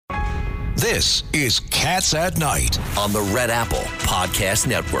This is Cats at Night on the Red Apple Podcast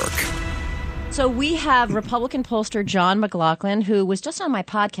Network. So we have Republican pollster John McLaughlin, who was just on my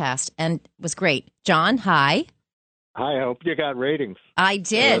podcast and was great. John, hi. Hi, I hope you got ratings. I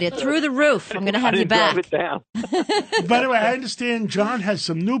did. It through the roof. I'm going to have you back. I didn't drive it down. By the way, I understand John has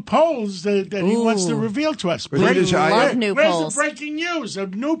some new polls that he wants to reveal to us. Love new Where's polls. the breaking news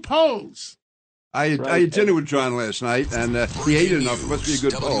of new polls? I had dinner with John last night, and he ate enough. It must be a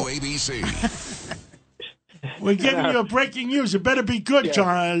good poll. WABC. We're giving you a breaking news. It better be good,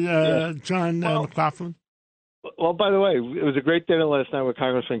 John McLaughlin. Well, by the way, it was a great dinner last night with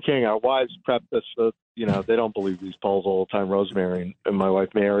Congressman King. Our wives prepped us for, they don't believe these polls all the time, Rosemary and my wife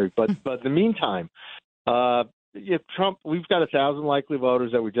Mary. But in the meantime, Trump, we've got 1,000 likely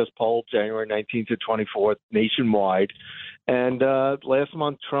voters that we just polled January 19th to 24th nationwide. And last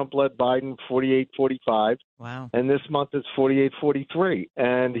month, Trump led Biden 48-45. Wow. And this month it's 48-43.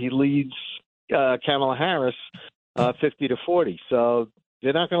 And he leads Kamala Harris 50-40. So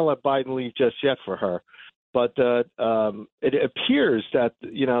they're not going to let Biden lead just yet for her. But it appears that,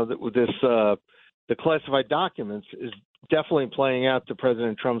 the classified documents is definitely playing out to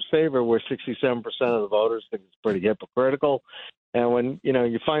President Trump's favor, where 67% of the voters think it's pretty hypocritical. And when,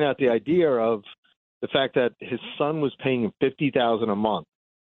 you find out the idea of the fact that his son was paying him $50,000 a month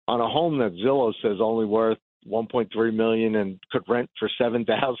on a home that Zillow says only worth $1.3 million and could rent for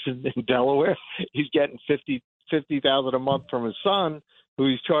 $7,000 in Delaware, he's getting $50,000 a month from his son, who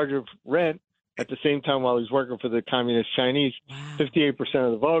he's charged with rent. At the same time, while he's working for the Communist Chinese, 58%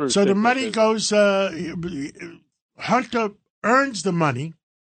 of the voters. So the money goes. Hunter earns the money,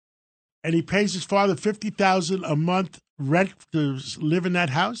 and he pays his father $50,000 a month rent to live in that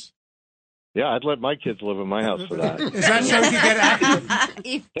house. Yeah, I'd let my kids live in my house for that. Is that so he could get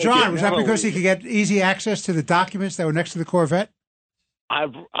access? John, was that because he could get easy access to the documents that were next to the Corvette? I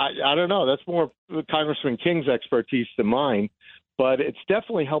don't know. That's more Congressman King's expertise than mine. But it's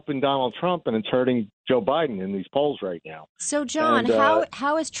definitely helping Donald Trump, and it's hurting Joe Biden in these polls right now. So, John,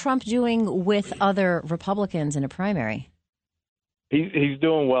 how is Trump doing with other Republicans in a primary? He's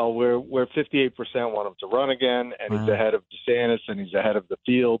doing well. We're 58% want him to run again, and he's ahead of DeSantis, and he's ahead of the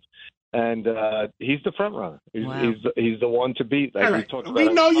field. And he's the front runner. He's the one to beat. Like right. We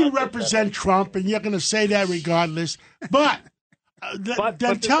know you represent Trump, and you're going to say that regardless. But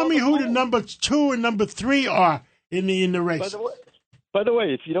then tell me who the number 2 and number 3 are in the race. By the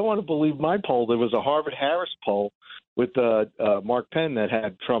way, if you don't want to believe my poll, there was a Harvard-Harris poll with Mark Penn that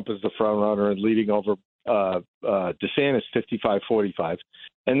had Trump as the front runner and leading over DeSantis 55-45.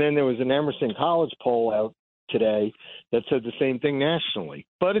 And then there was an Emerson College poll out today that said the same thing nationally.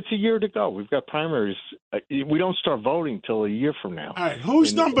 But it's a year to go. We've got primaries. We don't start voting till a year from now. All right.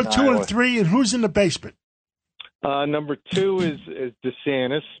 Who's number 2 and 3, and who's in the basement? Number 2 is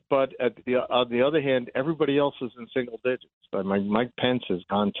DeSantis, but on the other hand, everybody else is in single digits. Mike Pence has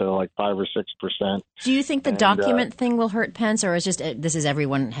gone to like 5 or 6%. Do you think the document thing will hurt Pence, or is just this is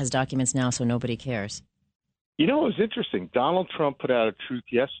everyone has documents now, so nobody cares? It was interesting. Donald Trump put out a truth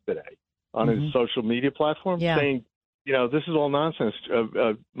yesterday on his social media platform saying, this is all nonsense.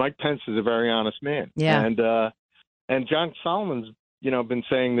 Mike Pence is a very honest man. Yeah. And John Solomon's been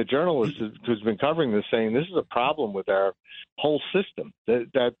saying, the journalist who's been covering this, saying this is a problem with our whole system,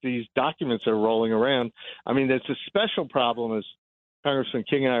 that these documents are rolling around. I mean, it's a special problem, as Congressman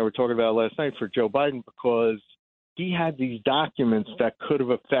King and I were talking about last night, for Joe Biden, because he had these documents that could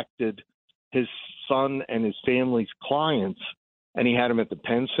have affected his son and his family's clients, and he had them at the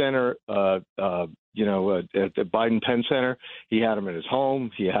Penn Center, at the Biden Penn Center. He had them at his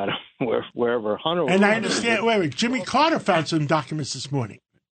home. He had them wherever Hunter was. And I understand. Wait, Jimmy Carter found some documents this morning.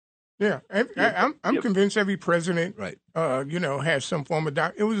 Yeah, I'm convinced every president, has some form of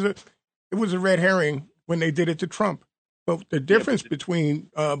It was a red herring when they did it to Trump. But the difference between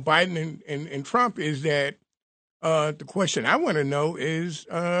Biden and Trump is that the question I want to know is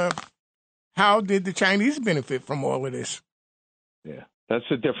how did the Chinese benefit from all of this? Yeah. That's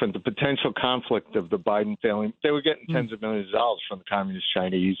the potential conflict of the Biden family. They were getting tens of millions of dollars from the Communist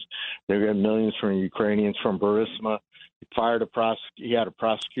Chinese. They were getting millions from Ukrainians, from Burisma. He had a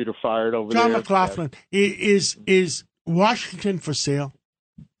prosecutor fired over there. John McLaughlin, is Washington for sale?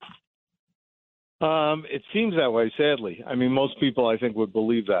 It seems that way, sadly. I mean, most people, I think, would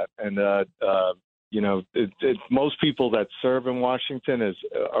believe that. And, most people that serve in Washington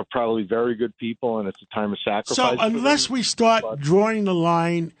are probably very good people, and it's a time of sacrifice. So unless we start drawing the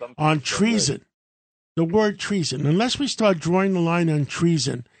line on treason, the word treason, unless we start drawing the line on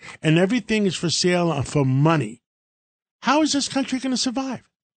treason and everything is for sale for money, how is this country going to survive?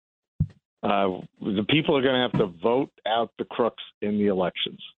 The people are going to have to vote out the crooks in the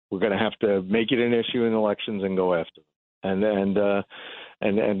elections. we're going to have to make it an issue in elections and go after it.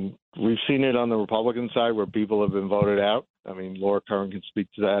 And we've seen it on the Republican side where people have been voted out. I mean, Laura Curran can speak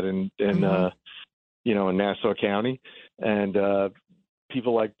to that in Nassau County, and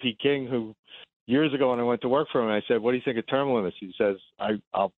people like Pete King, who years ago when I went to work for him, I said, "What do you think of term limits?" He says,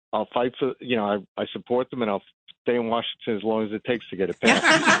 "I'll fight for I support them, and I'll stay in Washington as long as it takes to get it passed."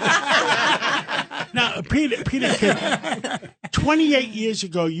 Now, Peter King, 28 years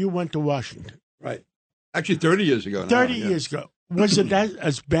ago, you went to Washington. Right. Actually, 30 years ago. 30 years ago. Was it that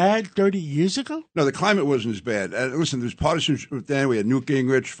as bad 30 years ago? No, the climate wasn't as bad. Listen, there's partisanship then. We had Newt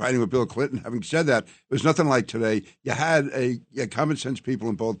Gingrich fighting with Bill Clinton. Having said that, it was nothing like today. You had common sense people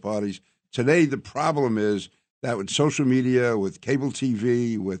in both parties. Today, the problem is that with social media, with cable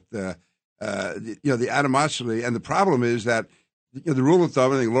TV, with the animosity, and the problem is that the rule of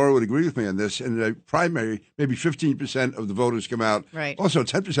thumb, I think Laura would agree with me on this, in the primary, maybe 15% of the voters come out. Right. Also,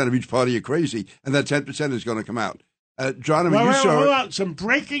 10% of each party are crazy, and that 10% is going to come out. John, I mean, you saw out some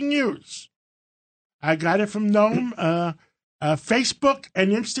breaking news. I got it from Noam. Facebook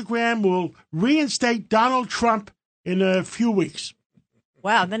and Instagram will reinstate Donald Trump in a few weeks.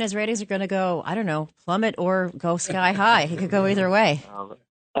 Wow, then his ratings are going to go, I don't know, plummet or go sky high. He could go either way.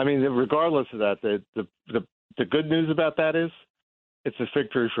 I mean, regardless of that, the good news about that is it's a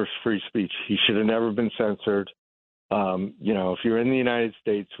victory for free speech. He should have never been censored. If you're in the United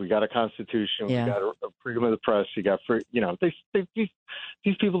States, we got a constitution, we got a freedom of the press, you got free,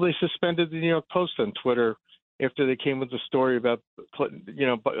 these people, they suspended the New York Post on Twitter after they came with the story about,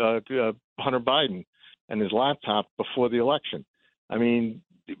 Hunter Biden and his laptop before the election. I mean,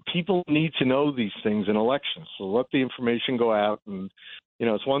 people need to know these things in elections. So let the information go out. And,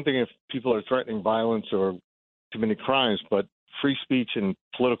 it's one thing if people are threatening violence or committing crimes, but free speech and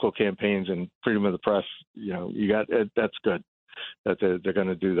political campaigns and freedom of the press, that's good that they're going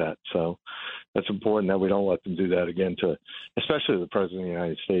to do that. So that's important that we don't let them do that again especially the President of the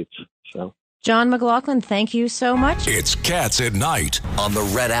United States. So, John McLaughlin, thank you so much. It's Cats at Night on the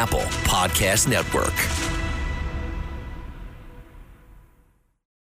Red Apple Podcast Network.